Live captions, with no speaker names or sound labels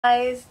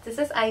Guys, this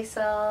is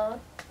Isel.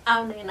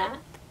 I'm Nena,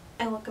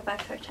 and welcome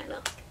back to our channel.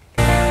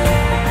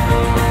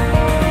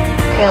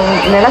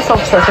 And Nena's so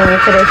obsessed with me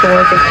today, she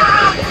wants to.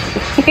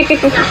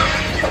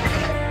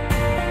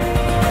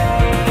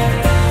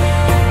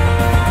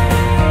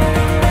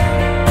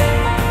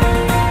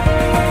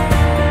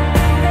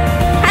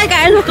 Hi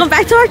guys, welcome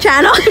back to our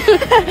channel.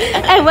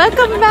 And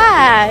welcome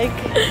back.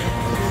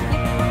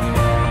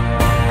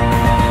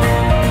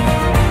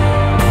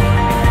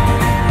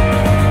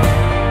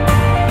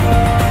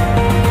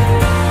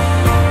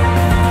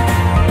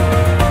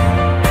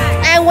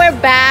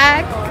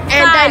 Back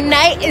and the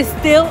night is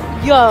still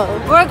young.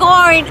 We're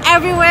going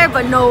everywhere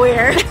but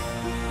nowhere.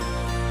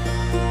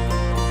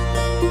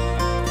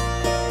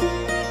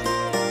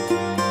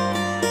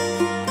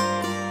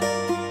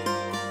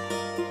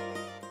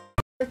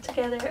 We're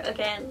together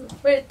again.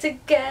 We're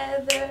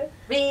together,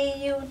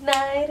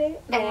 reunited,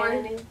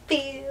 and it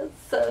feels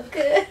so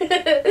good.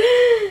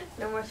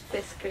 No more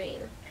split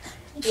screen.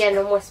 Yeah,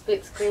 no more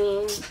split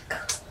screen.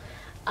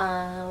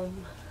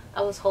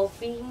 I was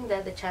hoping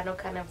that the channel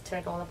kind of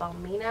turned all about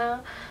me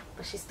now,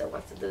 but she still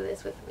wants to do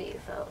this with me,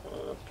 so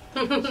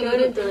She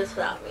wouldn't do this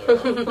without me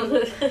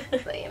though.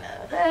 so you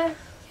know.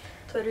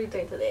 So what are we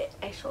doing today,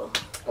 Isel?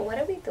 What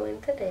are we doing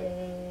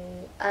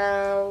today?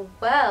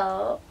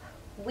 Well,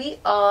 we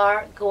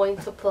are going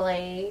to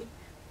play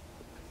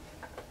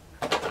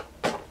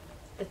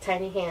the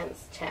Tiny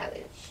Hands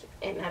challenge,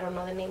 and I don't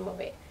know the name of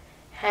it.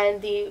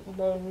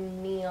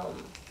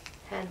 Handimonium.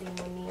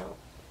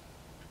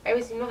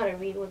 Iris, you know how to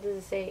read. What does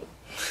it say?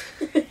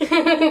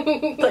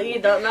 But you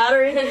don't know how to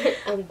read?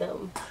 I'm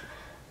dumb,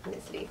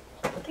 honestly.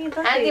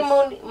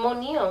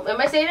 Handimonium.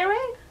 Am I saying it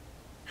right?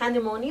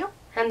 Handimonium?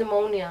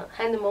 Handimonium.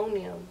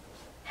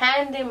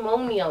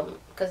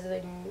 Because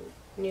it's a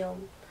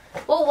neum.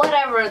 Well,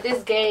 whatever.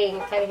 This game,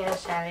 Tiny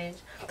Hands Challenge.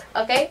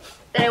 Okay?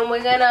 And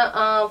we're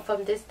gonna,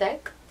 from this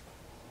deck,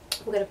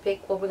 we're gonna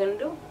pick what we're gonna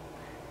do.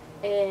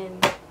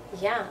 And,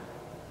 yeah.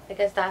 I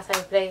guess that's how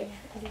we play.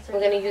 We're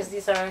gonna use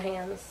these are our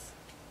hands.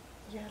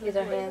 Yeah, These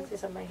are hands.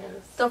 These are my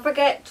hands. Don't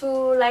forget to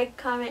like,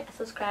 comment,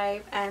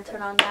 subscribe, and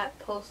turn on that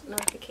post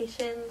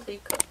notification so you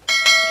can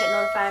get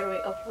notified when we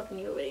upload a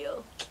new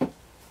video.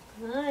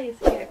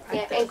 Nice. Yeah,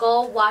 and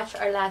go watch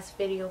our last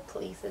video,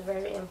 please. It's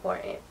very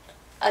important.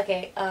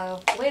 Okay.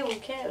 Wait, we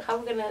can't. How are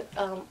we gonna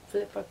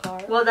flip our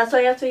card? Well, that's why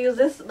you have to use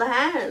the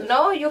hand.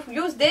 No, you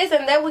use this,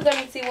 and then we're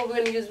gonna see what we're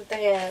gonna use with the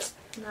hand.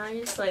 No,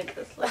 you just like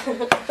this.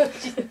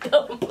 She's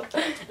dumb.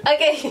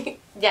 Okay.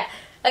 Yeah.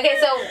 Okay.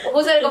 So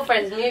who's gonna go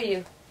first? Me or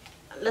you?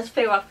 Let's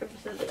play rock, paper,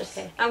 scissors.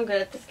 Okay. I'm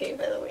good at this game,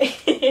 by the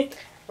way.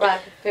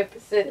 Rock, paper,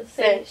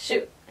 scissors,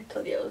 shoot. I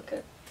told you I was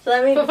good. So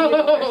that means you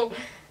go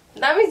first.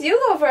 That means you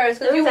go first,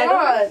 because you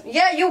won.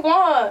 Yeah, you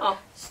won. Oh.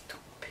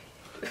 Stupid.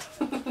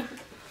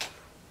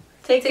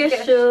 Take your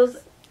shoes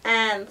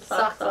and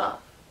socks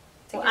off.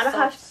 Well, I don't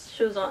have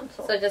shoes on,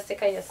 so just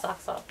take out your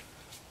socks off.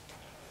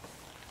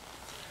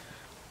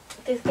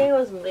 This game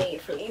was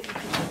made for lazy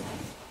people.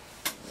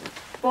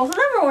 Both of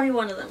them or only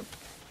one of them?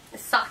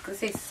 Socks. It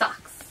says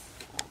socks.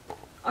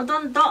 Oh,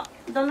 don't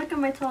look at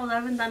my toes. I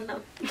haven't done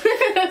them.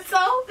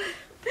 So?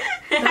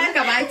 Don't look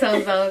at my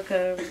toes though,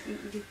 cause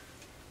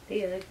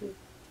they look good.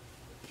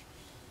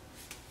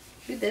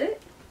 You did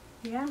it?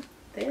 Yeah.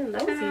 Damn,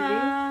 that was easy.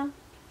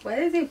 Why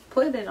did they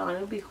put it on?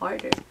 It would be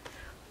harder.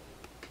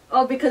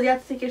 Oh, because you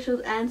have to take your shoes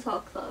and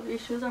socks off. Your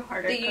shoes are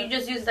harder. Did you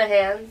just use the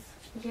hands?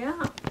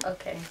 Yeah.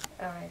 Okay.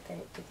 Alright,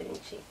 then you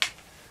didn't cheat.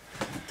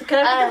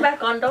 Can I put them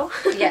back on though?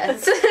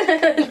 Yes.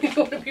 You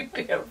want to be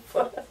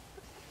barefoot.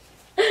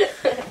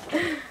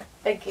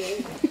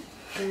 Okay.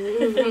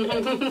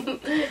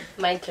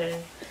 My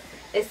turn.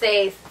 It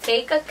says,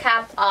 take a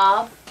cap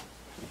off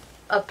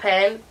a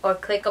pen or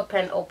click a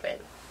pen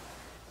open.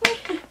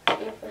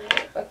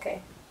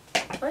 Okay.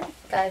 What?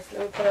 Guys,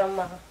 let me put on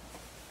my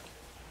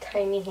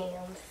tiny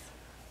hands.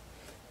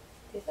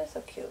 These are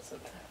so cute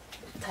sometimes.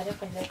 I'm tired of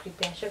finding that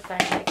creepy. I should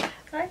find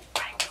like...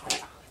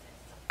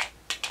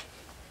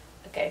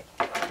 Okay.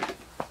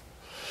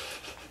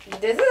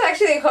 This is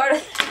actually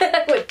harder than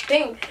I would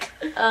think.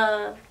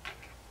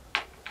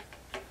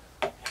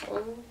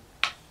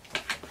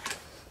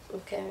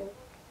 Okay.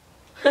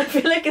 I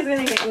feel like it's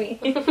gonna hit me.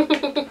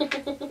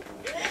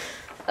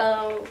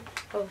 Oh.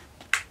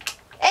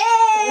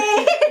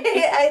 Hey!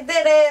 I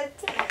did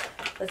it!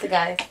 Listen,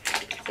 guys.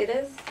 See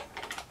this?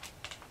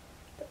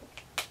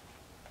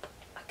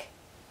 Okay.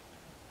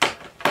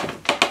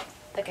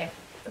 Okay.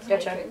 It's your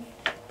turn.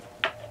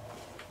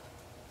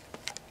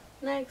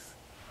 Next.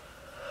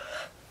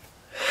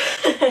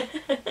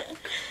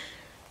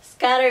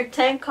 Scatter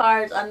 10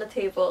 cards on the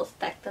table.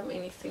 Stack them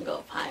in a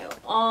single pile.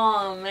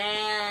 Oh,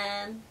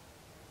 man.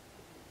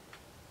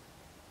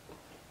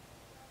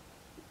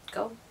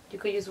 Go. You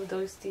could use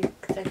those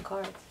 10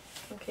 cards.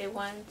 Okay,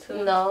 1,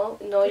 2. No,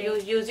 three, you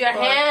use your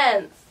 4,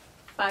 hands.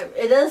 5.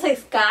 It doesn't say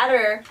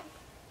scatter.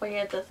 But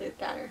yeah, it does say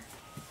scatter.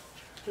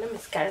 Let me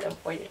scatter them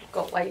for you.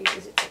 Go. Why you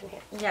use your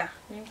hand? Yeah.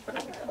 You put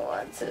them.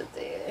 1, 2,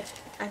 3.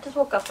 I just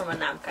woke up from a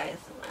nap, guys.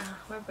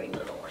 My brain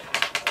doesn't work.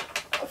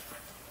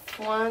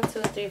 1, 2,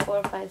 3,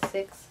 4, 5,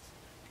 6.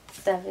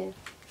 7,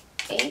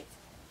 8,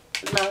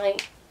 9,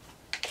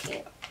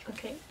 10.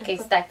 Okay. Okay,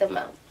 stack them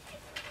out.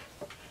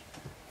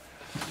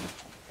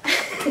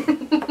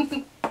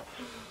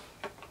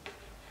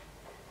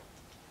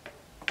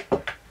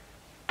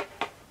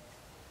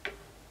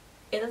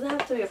 It doesn't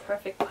have to be a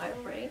perfect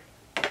pile, right?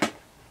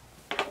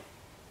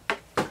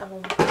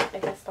 I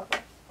guess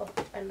not. Oh,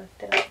 I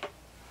knocked it out.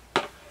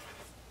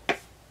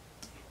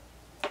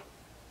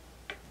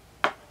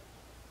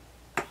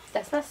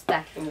 That's not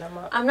stacking them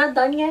up. I'm not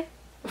done yet.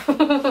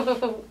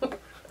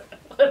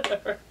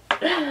 Whatever.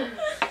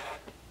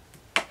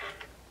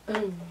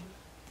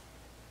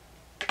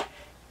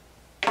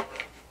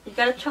 You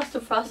gotta trust the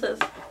process.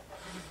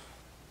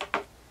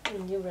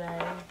 You're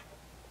right.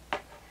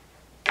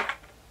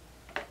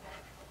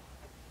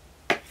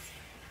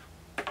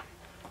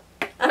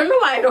 I don't know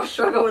why I don't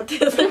struggle with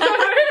this.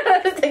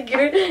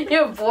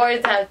 you're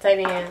bored to have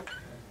tiny hands.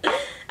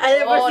 I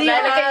never see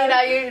now look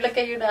at you now. Look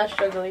at you now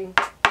struggling.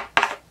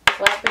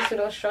 What happens to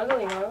those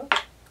struggling, huh?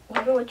 What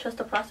happened with trust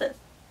the process?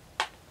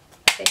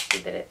 Okay,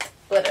 she did it.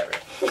 Whatever.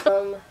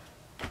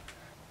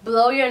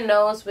 Blow your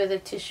nose with a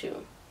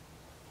tissue.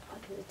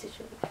 What is a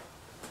tissue?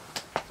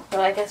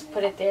 Well, I guess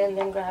put it there and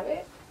then grab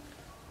it.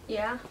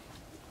 Yeah.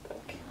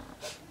 Okay.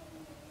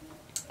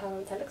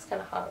 That looks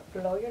kind of hard.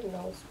 Blow your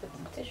nose with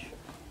the tissue.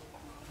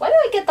 Why do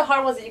I get the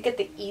hard ones and you get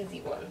the easy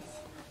ones?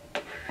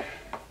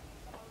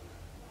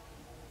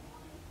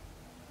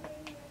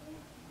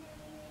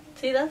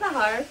 See, that's not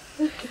hard.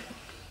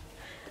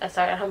 I'm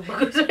sorry, I have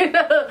boogers right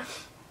now.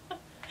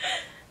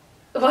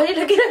 Why are you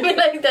looking at me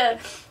like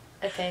that?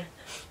 Okay.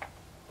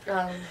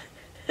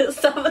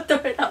 Stop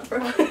throwing up, bro.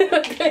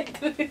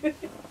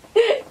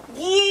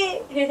 Yeah.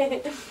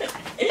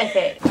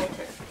 Okay, my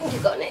turn. You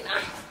go, Nena.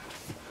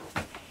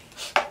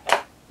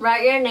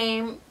 Write your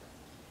name.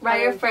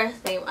 Write your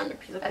first name on the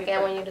piece of paper. Okay,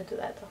 I want you to do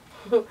that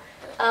though.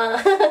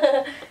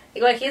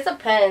 Well, here's a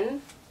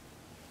pen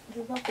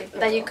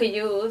that you could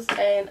use,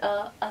 and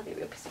I'll give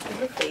you a piece of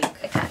paper fake.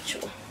 I got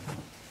you.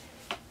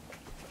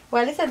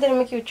 Well, at least I didn't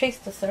make you trace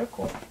the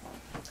circle.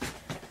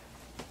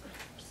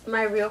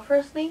 My real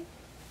first name?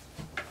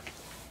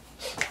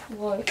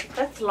 What?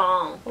 That's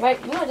long. Right?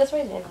 No, just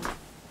write it.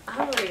 I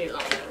have a really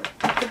long name.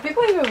 Do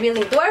people even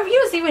really? Do our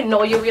viewers even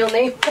know your real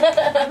name? I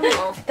don't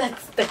know.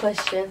 That's the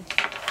question.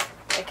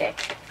 Okay.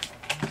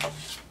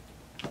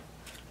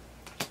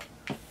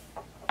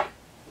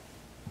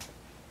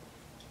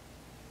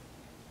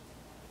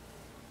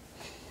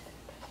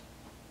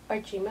 Our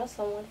Gmail?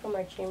 Someone from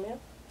our Gmail?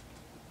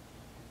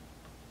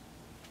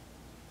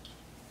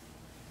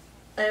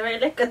 I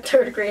write like a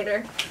third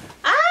grader.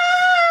 Ah!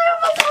 I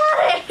almost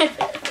got it!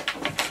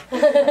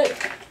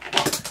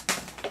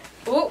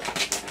 Ooh.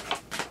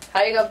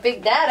 How you gonna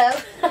pick that up?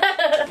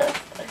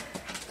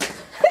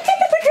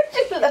 Look at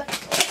you.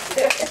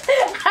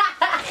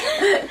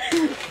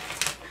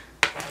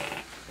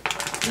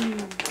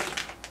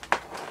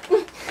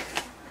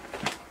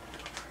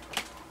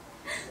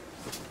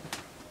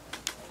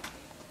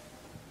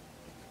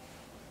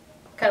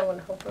 Kind of want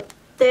to help her.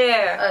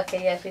 There.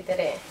 Okay, yes, we did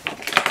it.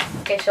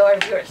 Okay, show our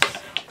viewers.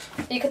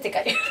 You can take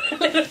out your.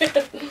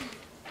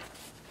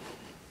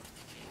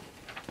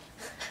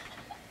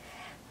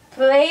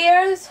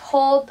 Players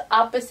hold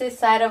opposite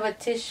side of a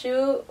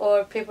tissue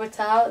or paper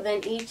towel,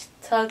 then each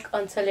tug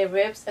until it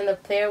rips, and the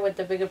player with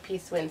the bigger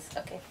piece wins.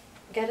 Okay,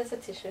 get us a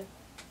tissue.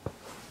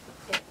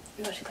 Yeah.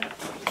 No, she's gonna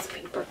put this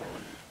paper.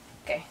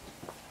 Okay.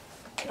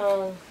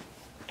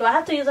 Do I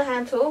have to use a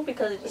hand tool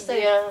because it just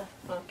said? Yeah.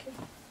 Okay.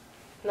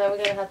 Now we're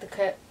gonna have to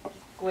cut.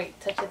 Wait,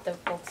 touch it to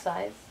both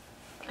sides.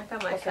 I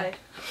got my side.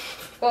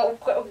 Well,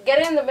 get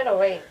it in the middle,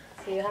 right?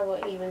 So you have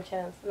an even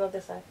chance. Not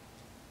this side.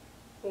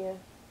 Yeah.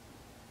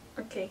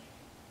 Okay.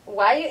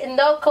 Why you in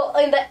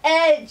the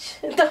edge?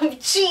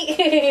 Don't cheat.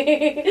 No,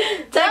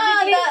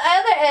 the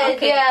other edge.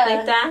 Okay, yeah.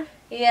 like that.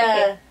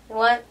 Yeah. Okay.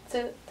 1,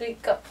 2, 3,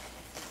 go.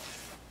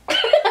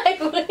 I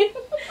win.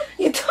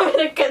 You told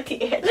me to cut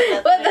the edge.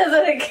 What does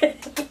it again?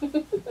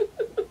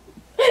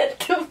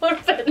 Tú por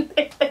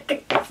pendeja que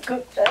te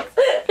escuchas.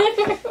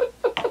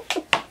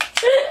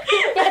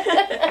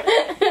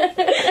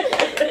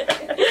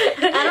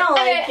 I don't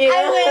like you. I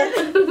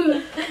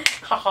win.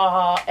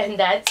 Ha, and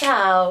that's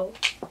how.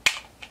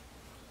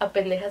 A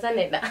pendejas a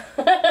Nena.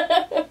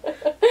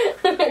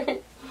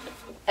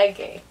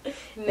 Okay.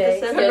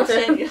 Next. Your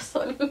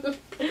turn.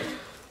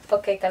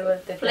 Okay,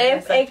 cálmate.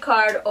 Flip a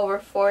card over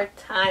 4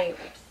 times.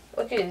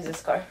 What do you use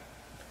this card?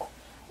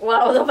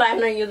 Well, if I'm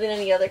not using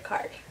any other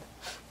card.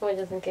 Well,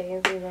 just in case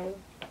you know.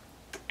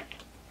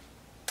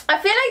 I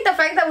feel like the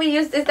fact that we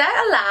used, is that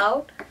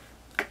allowed?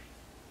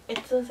 It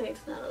doesn't say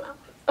it's not allowed.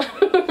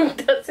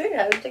 That's it.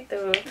 I don't check the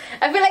rules.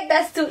 I feel like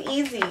that's too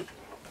easy.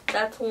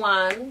 That's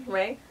 1,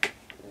 right?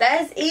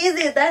 That's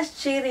easy.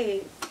 That's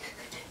cheating.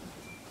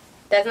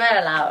 That's not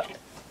allowed.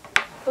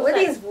 Where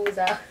these booze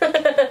are?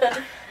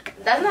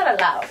 That's not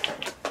allowed.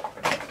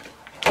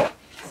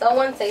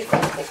 Someone say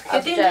something.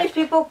 You think these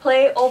people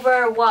play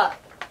over what?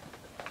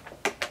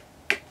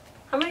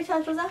 How many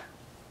times was that?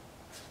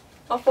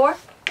 Or 4?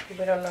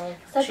 We don't know.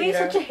 Stop being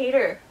such a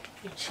hater.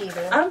 You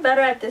cheater. I'm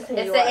better at this than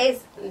you are.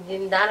 It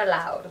says not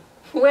allowed.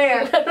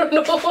 Where? I don't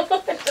know.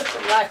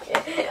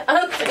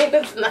 I'm saying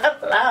it's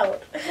not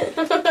allowed.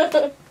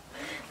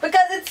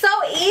 Because it's so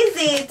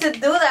easy to do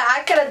that.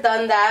 I could have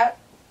done that.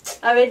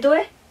 A ver, do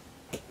it.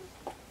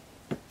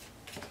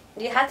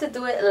 You have to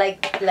do it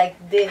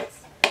like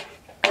this.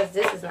 Because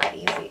this is not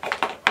easy.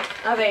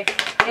 A ver.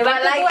 If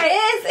But like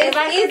this, it's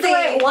easy. Do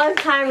it one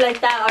time like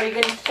that, are you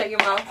going to shut your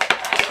mouth?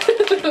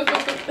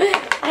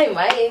 I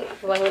might.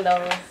 Who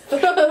knows?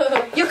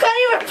 You can't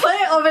even put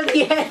it over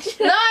the edge.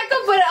 No, I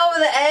can put it over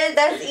the edge.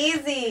 That's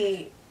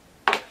easy.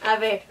 A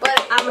ver,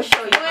 But I'm going to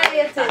show you.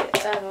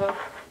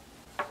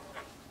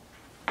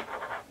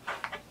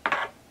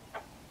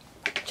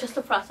 Just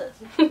the process.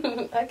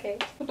 Okay.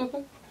 I'm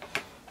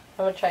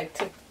going to try it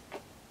too.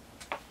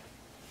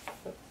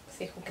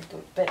 See who can do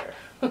it better.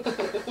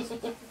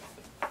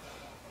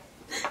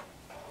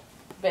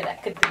 But I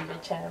could do the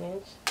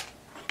challenge.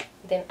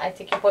 Then I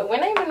take your point. We're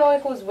not even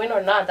knowing who's win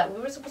or not. That we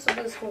were supposed to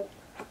do this who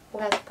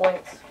has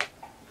points.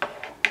 I'm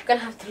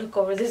gonna have to look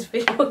over this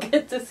video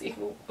again to see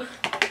who.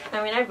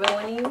 I mean, I've been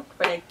winning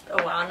for like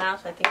a while now,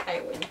 so I think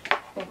I win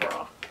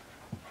overall.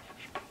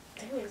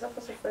 Damn, is that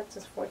supposed to flip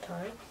this 4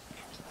 times?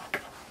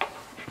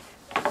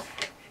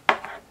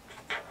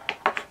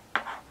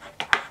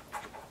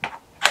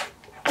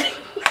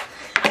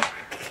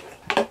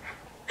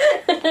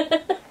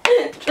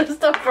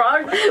 Just a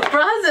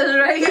process,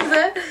 right? You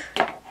said?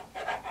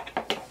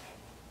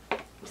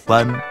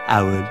 1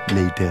 hour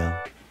later.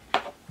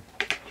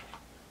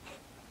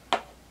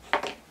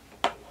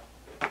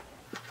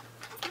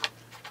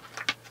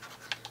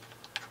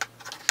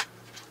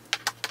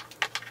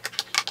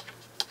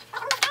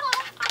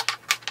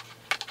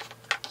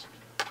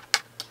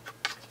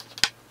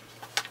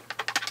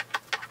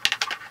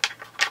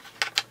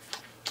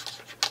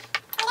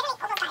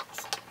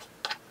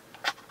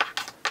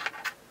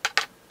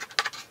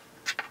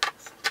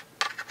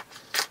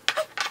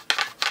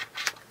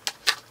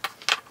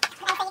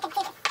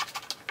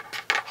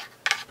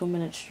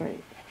 Minutes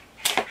straight.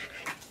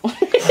 Because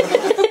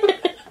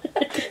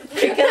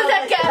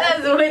that cat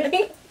is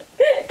winning.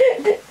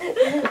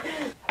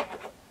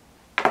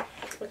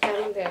 What kind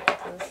of there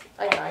is?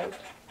 I died.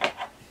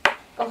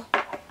 Oh.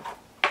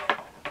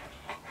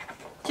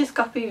 Just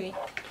copy me.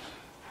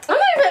 I'm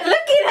not even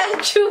looking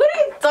at you. What are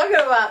you talking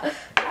about?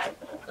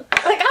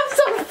 Like, I'm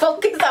so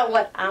focused on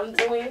what I'm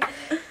doing,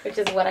 which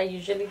is what I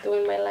usually do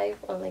in my life,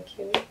 unlike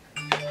you.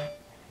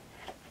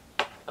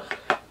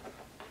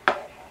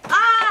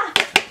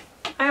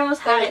 I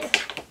almost had it.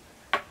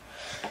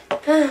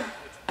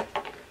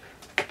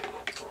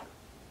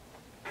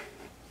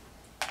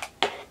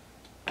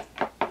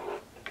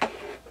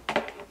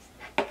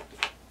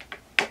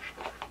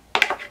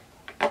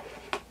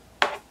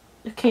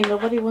 Okay,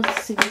 nobody wants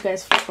to see you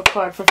guys flip a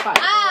card for 5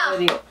 Ow!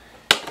 video.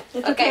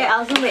 It's okay,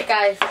 I'll zoom it.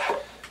 Guys.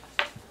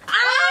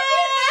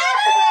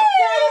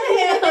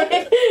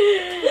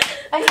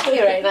 I hate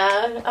you right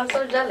now. I'm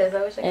so jealous.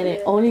 I wish I could. And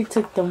it only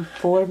took them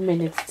 4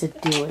 minutes to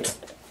do it.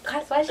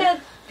 Guys, why should I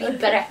be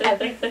better at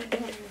every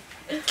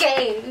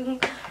game?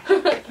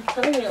 I'm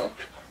telling you.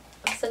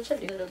 I'm such a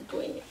little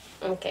doing it.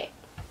 Okay.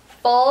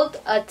 Fold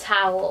a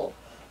towel.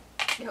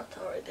 You have a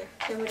towel right there.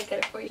 You want me to get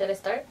it for you? Should I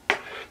start?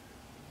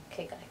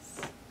 Okay,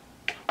 guys.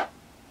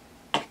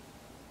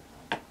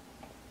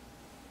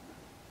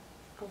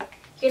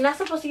 You're not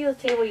supposed to use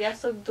the table. You have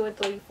to do it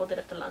the way you fold it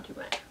at the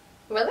laundromat.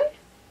 Really?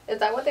 Is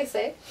that what they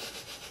say?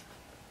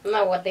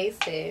 Not what they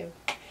say.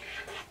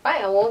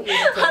 Fine, I won't use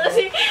it.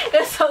 Honestly,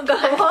 it's so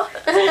gullible.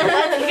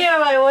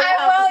 I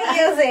won't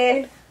use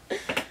it.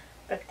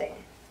 Espérate.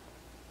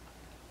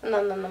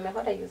 No,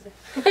 mejor I use it.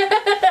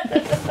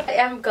 I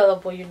am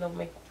gullible, you know,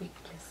 my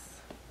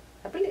weakness.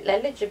 I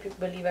legit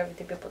believe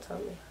everything people tell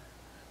me.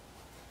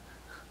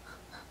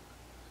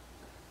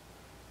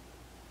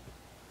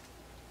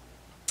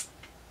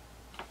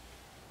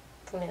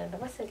 Mira, no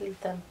va a ser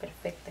tan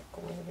perfecta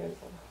como yo no.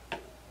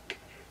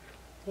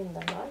 Linda,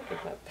 no,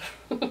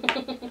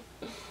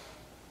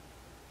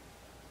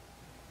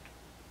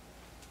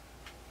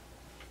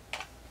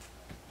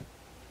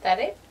 That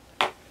it?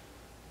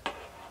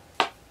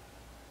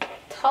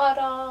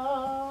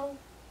 Ta-da!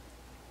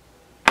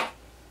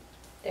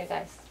 There,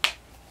 guys.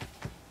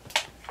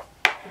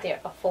 There,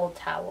 a full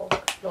towel.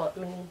 No,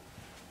 mini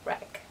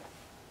rag.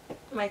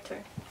 My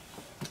turn.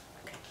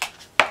 Okay.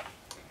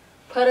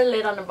 Put a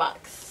lid on the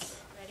box.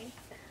 Ready?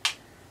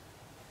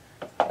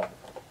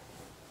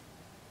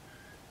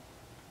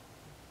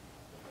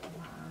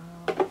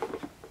 Wow.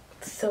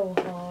 So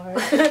hard.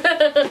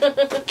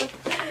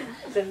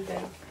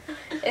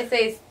 It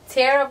says,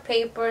 tear a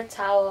paper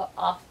towel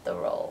off the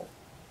roll.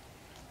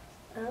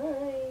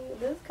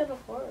 This is kind of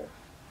hard.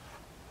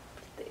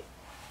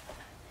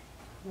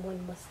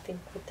 One must think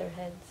with their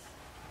heads.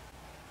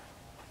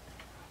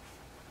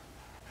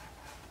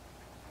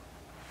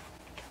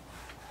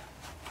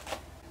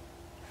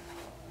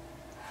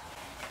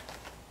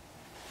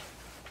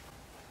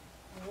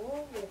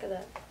 Oh, look at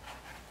that.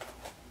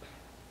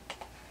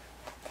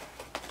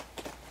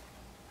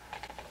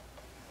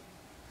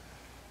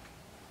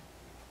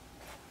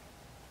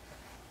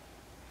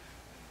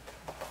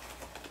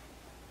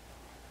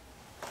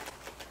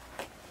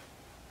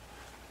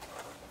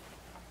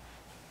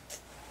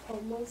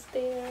 almost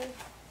there.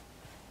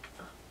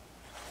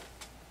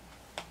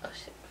 Oh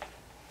shit.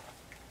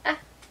 Ah.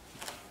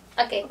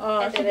 Okay. Oh,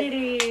 I she did did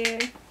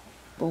it. it.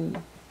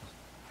 Boom.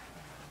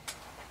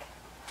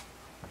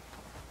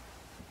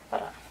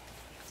 Hold on.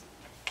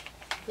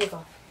 You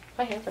go.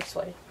 My hands are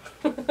sweaty.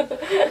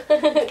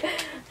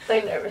 So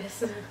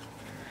nervous.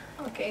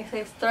 Okay, so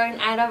it's throw an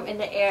item in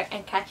the air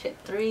and catch it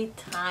 3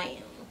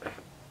 times.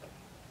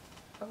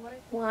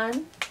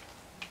 1.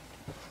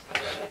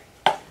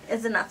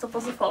 Is it not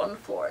supposed to fall on the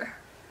floor?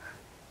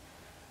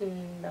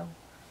 No.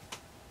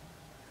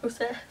 Who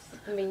says?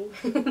 Me.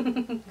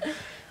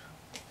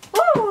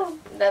 Woo!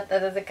 That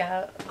doesn't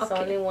count. It's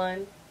Okay. only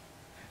 1.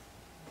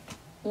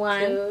 1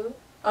 2.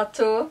 or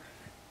 2.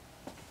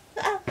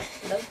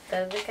 Nope,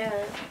 doesn't count.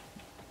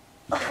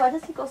 Oh, why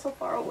does he go so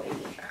far away?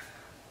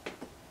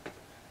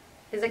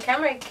 Is the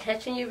camera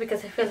catching you?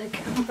 Because I feel like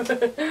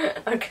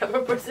a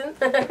camera person.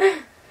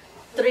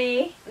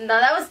 3. No,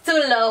 that was too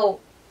low.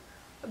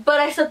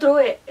 But I still threw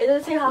it. It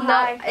doesn't say how No,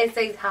 high. it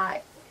says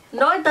high.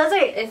 No, it doesn't.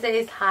 It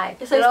says high.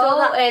 It says throw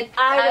throw the an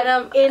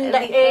item in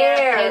the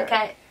air. and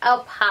catch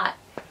up high.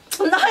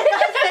 No,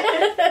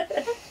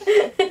 it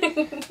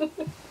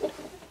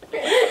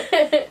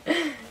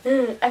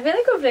I feel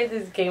like we played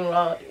this game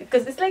wrong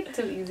because it's like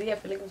too easy. I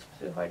feel like it's supposed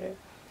to be harder.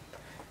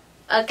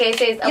 Okay, it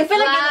says You feel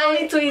like it's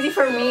only too easy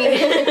for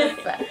me.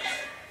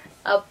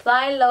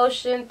 apply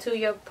lotion to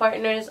your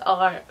partner's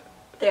arm.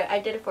 There, I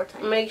did it 4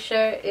 times. Make sure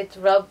it's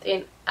rubbed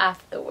in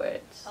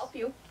afterwards. Help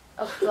you.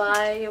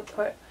 Apply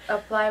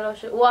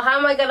lotion. Well, how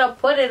am I gonna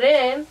put it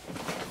in?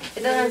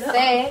 It doesn't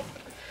say.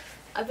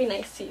 I'll be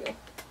nice to you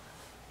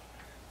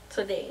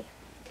today.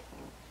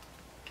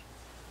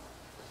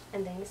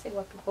 And then you say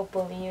what people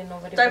bully you.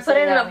 Nobody. Do I will put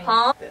say it in that a way.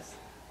 palm? This.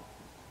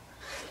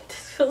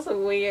 This feels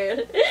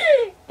weird.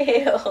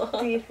 Ew.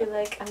 Do you feel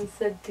like I'm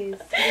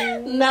seduced?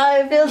 No,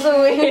 it feels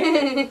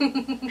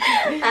weird.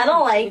 I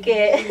don't like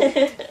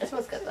it. It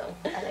smells good though.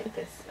 I like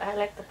this. I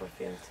like the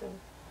perfume too.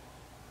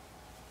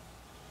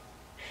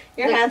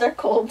 Your hands are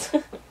cold.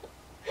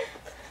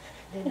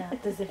 Nena,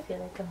 does it feel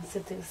like I'm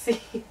seducing?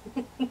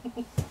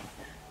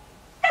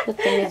 The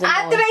thing is I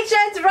have to annoying. make sure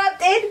it's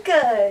rubbed in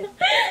good.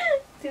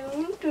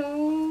 Doom,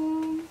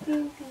 doom,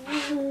 doom,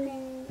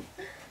 doom.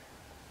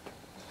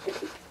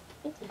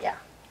 Yeah.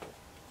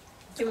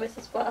 You miss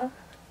a spot.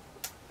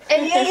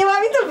 And you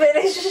want me to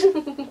finish?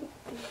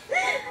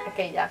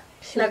 Okay, yeah.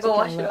 She Now was go looking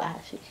wash a it little off.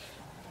 ashy.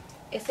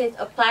 It says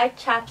apply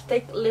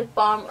chapstick, lip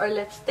balm, or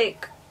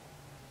lipstick.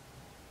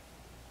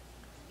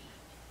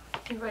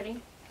 You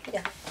ready?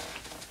 Yeah.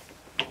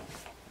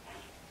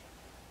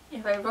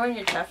 If I ruin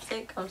your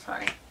chapstick, I'm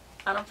sorry.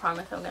 I don't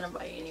promise I'm gonna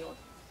buy you a new one.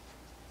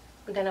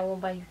 Then I won't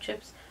buy you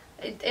chips.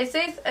 It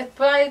says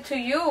apply to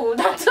you,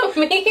 not to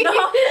me.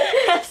 No.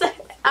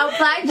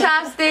 Apply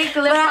chapstick,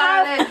 lip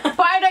balm.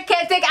 Partner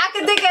can't take. I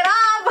can take it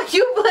off, but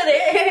you put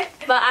it.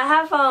 But I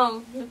have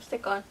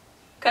lipstick on.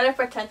 Can I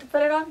pretend to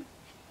put it on?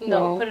 No,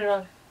 No. put it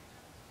on.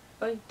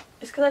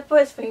 It's because I put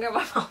his finger in my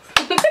mouth.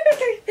 You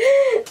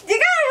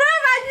gotta rub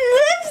my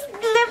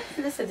lips.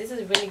 Listen, this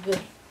is really good.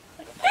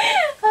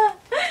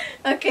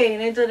 Okay,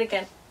 let's do it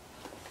again.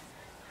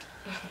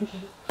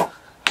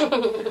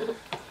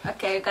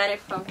 Okay, I got it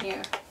from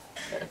here.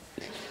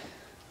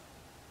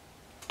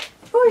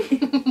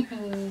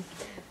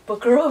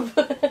 Book her up.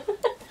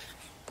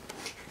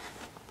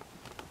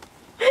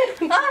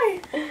 Hi.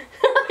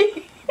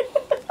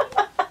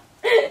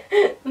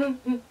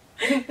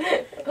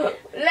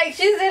 Like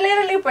she's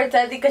literally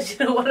pretending because she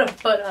don't want to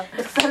put on.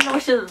 No,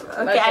 okay,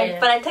 Okay.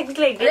 but I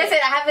technically did. Listen,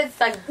 I haven't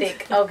sucked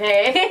dick,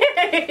 okay?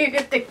 You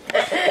can think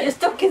that. You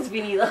still kiss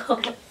me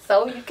though.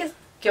 So you kiss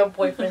your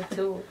boyfriend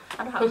too.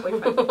 I don't have a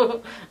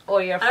boyfriend.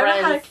 Or your I don't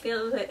know how to friends.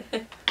 feel it.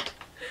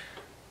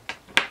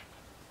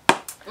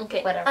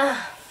 Okay. Whatever.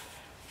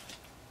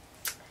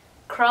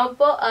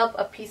 Crumple up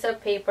a piece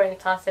of paper and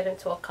toss it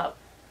into a cup.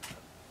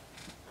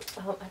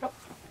 I don't.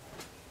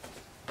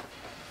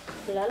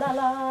 La la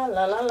la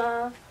la la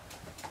la.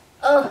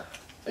 Oh,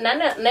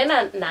 Nana.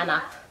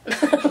 Nana.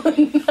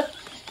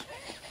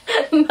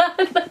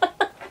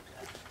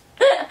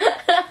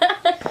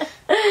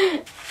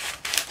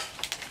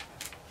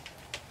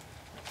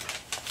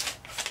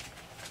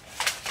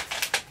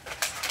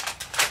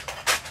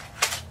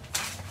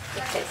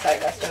 Okay, sorry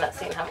guys, you're not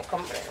seeing how I'm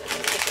coming here.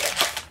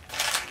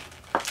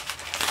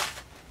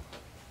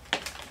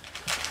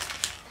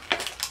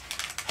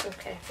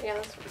 Okay, yeah,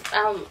 that's,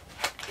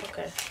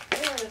 okay.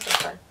 Yeah, this is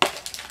fine.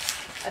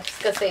 I was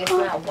just gonna say it's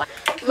not white.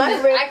 My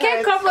rib I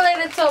can't hurts. crumple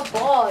it into a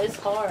ball, it's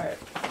hard.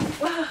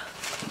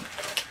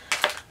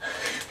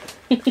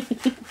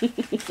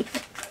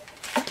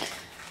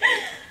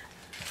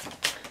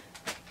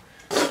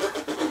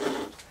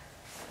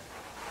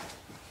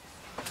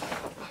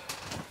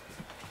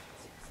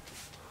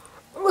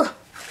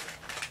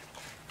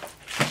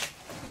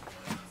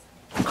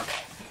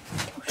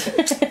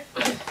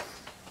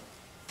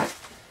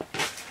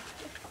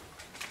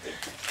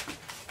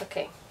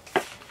 Okay.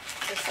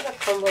 Just gonna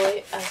crumble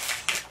it as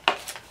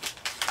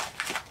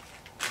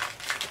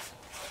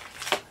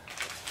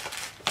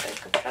I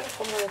could try to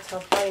I'm gonna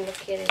tell Brian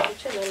to get it.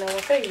 Which one? No,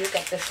 I'm sure you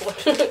got this one.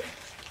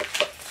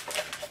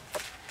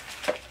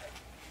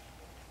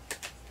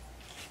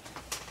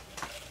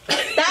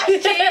 That's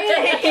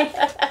cheating.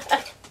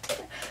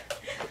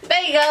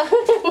 There you go.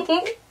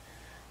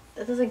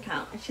 That doesn't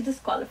count. She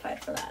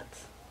disqualified for that.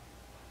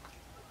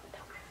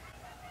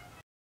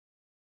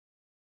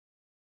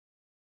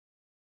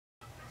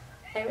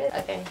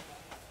 Okay.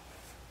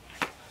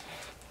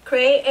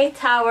 Create a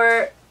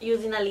tower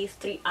using at least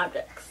 3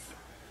 objects.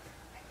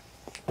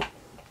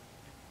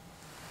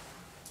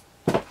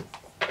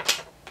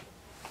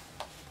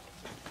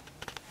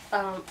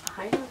 How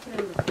do you put it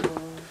in the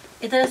floor?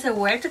 It doesn't say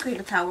where to create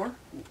a tower.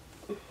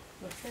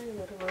 What's that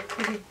little word?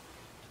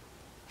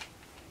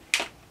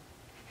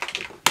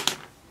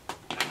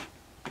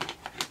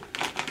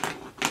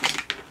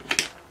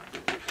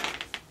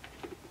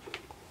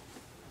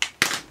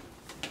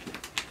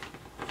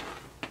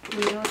 You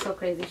know what's so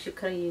crazy? She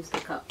could have used the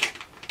cup.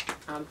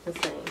 I'm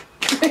just saying.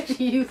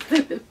 She used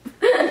it.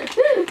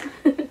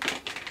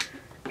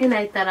 And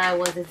I thought I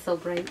wasn't so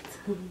bright.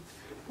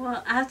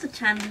 Well, I have to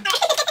channel.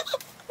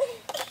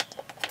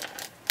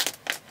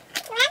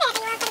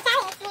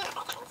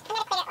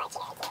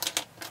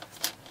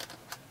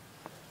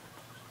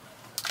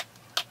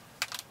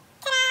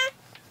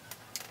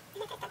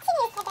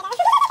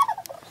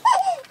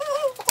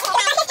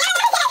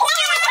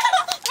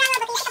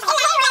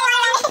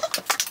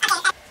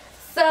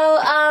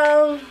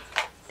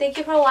 Thank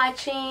you for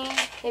watching.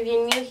 If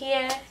you're new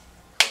here,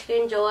 hope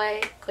you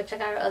enjoy. Go check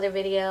out our other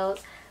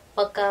videos.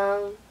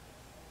 Welcome.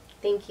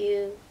 Thank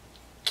you.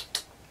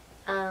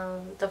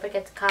 Don't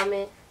forget to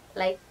comment,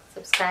 like,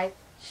 subscribe,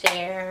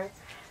 share.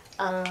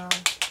 What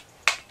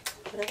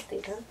else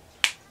did you do?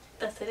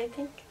 That's it, I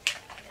think.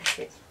 That's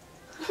it.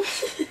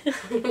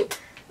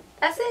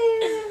 That's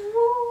it.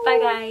 Woo. Bye,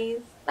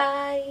 guys.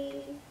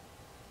 Bye.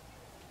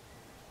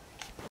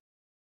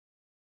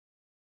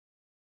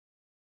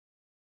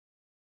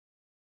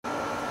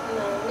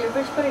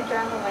 You're putting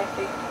drama on my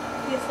face.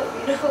 You're so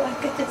beautiful. I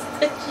could just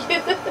touch you.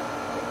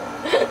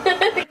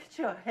 Look at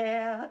your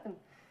hair.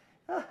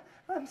 Oh,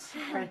 I'm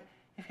sorry.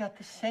 You've got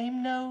the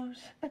same nose.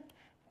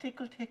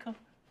 Tickle, tickle.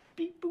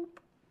 Beep,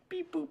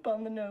 boop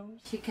on the nose.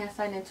 She can't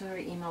sign into her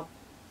email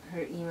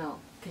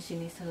because she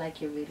needs to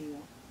like your video,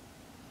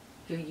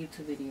 your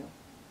YouTube video.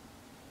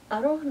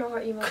 I don't know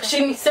her email. She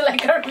needs to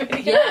like our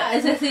video. Yeah,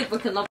 es decir,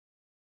 porque no